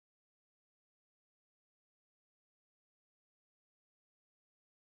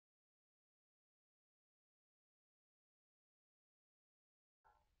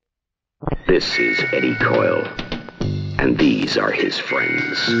This is Eddie Coyle, and these are his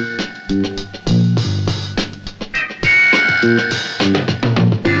friends.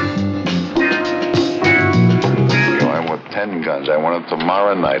 I want 10 guns. I want it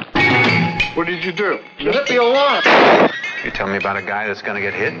tomorrow night. What did you do? You hit the alarm. You tell me about a guy that's going to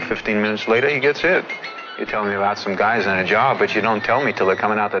get hit. 15 minutes later, he gets hit. You tell me about some guys in a job, but you don't tell me till they're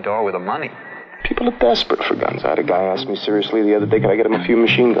coming out the door with the money. People are desperate for guns. I had a guy ask me seriously the other day, can I get him a few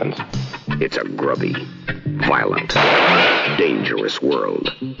machine guns? It's a grubby, violent, dangerous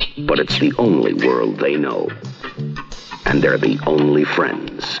world. But it's the only world they know. And they're the only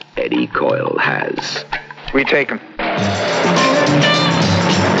friends Eddie Coyle has. We take him.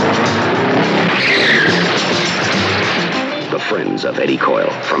 The Friends of Eddie Coyle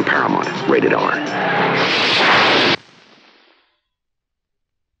from Paramount, rated R.